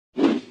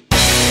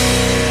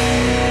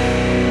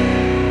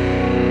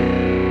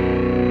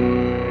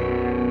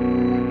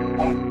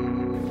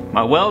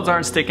My welds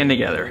aren't sticking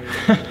together.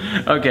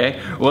 Okay,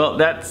 well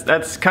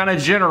that's kind of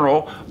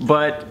general,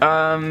 but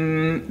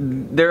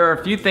there are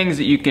a few things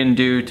that you can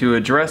do to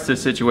address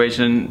this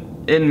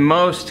situation in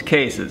most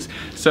cases.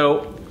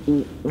 So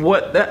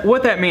what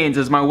that means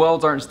is my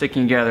welds aren't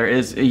sticking together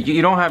is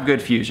you don't have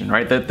good fusion,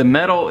 right? That the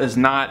metal is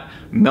not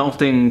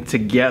melting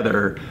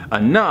together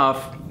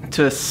enough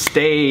to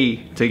stay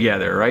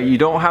together, right? You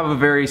don't have a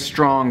very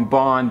strong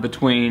bond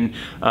between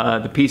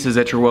the pieces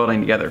that you're welding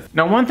together.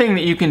 Now, one thing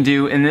that you can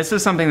do, and this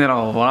is something that a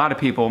lot of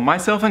people,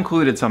 myself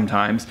included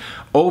sometimes,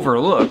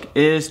 overlook,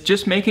 is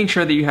just making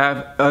sure that you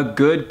have a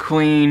good,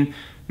 clean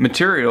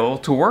material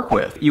to work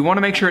with. You want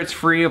to make sure it's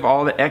free of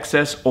all the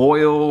excess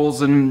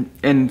oils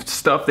and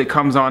stuff that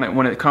comes on it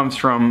when it comes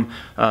from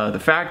the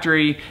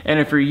factory. And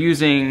if you're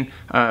using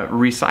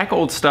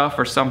recycled stuff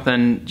or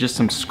something, just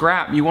some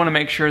scrap, you want to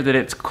make sure that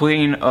it's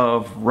clean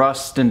of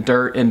rust and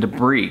dirt and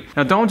debris.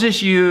 Now, don't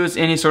just use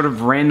any sort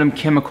of random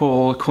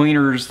chemical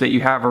cleaners that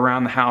you have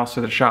around the house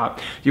or the shop.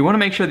 You want to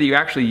make sure that you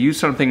actually use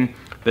something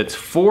that's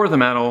for the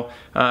metal,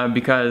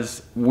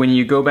 because when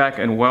you go back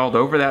and weld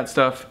over that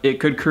stuff, it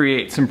could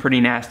create some pretty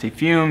nasty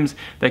fumes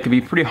that could be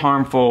pretty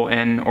harmful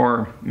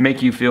or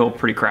make you feel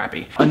pretty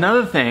crappy.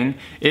 Another thing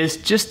is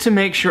just to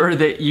make sure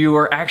that you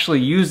are actually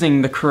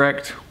using the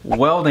correct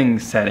welding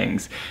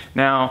settings.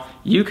 Now,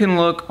 you can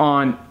look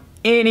on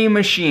any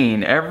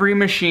machine, every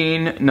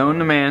machine known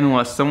to man,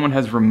 unless someone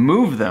has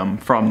removed them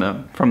from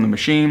the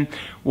machine,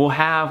 will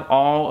have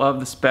all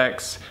of the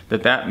specs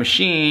that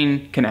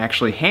machine can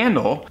actually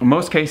handle. In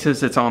most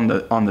cases, it's on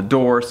the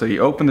door, so you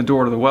open the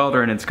door to the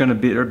welder and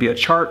there'll be a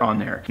chart on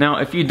there. Now,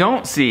 if you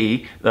don't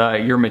see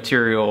your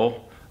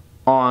material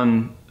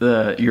on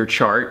your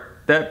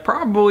chart, that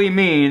probably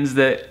means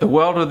that the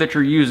welder that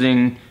you're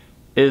using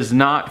is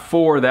not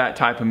for that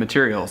type of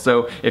material.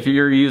 So if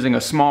you're using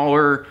a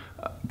smaller,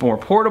 more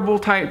portable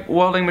type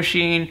welding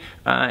machine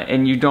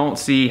and you don't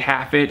see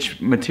 1/2"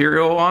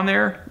 material on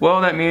there,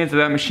 well, that means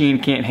that machine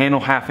can't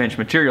handle 1/2"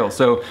 material.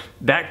 So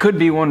that could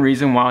be one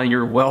reason why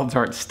your welds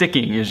aren't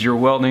sticking, is your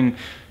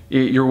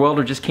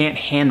welder just can't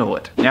handle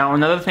it. Now,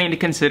 another thing to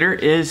consider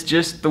is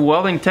just the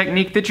welding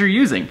technique that you're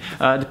using.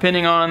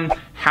 Depending on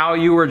how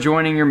you are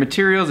joining your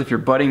materials, if you're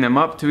butting them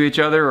up to each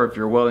other or if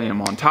you're welding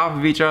them on top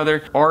of each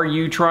other, are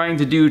you trying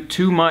to do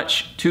too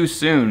much too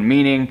soon?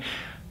 Meaning,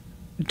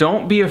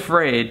 don't be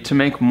afraid to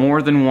make more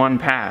than one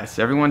pass.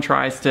 Everyone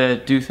tries to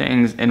do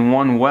things in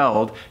one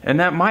weld, and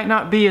that might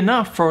not be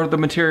enough for the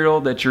material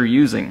that you're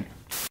using.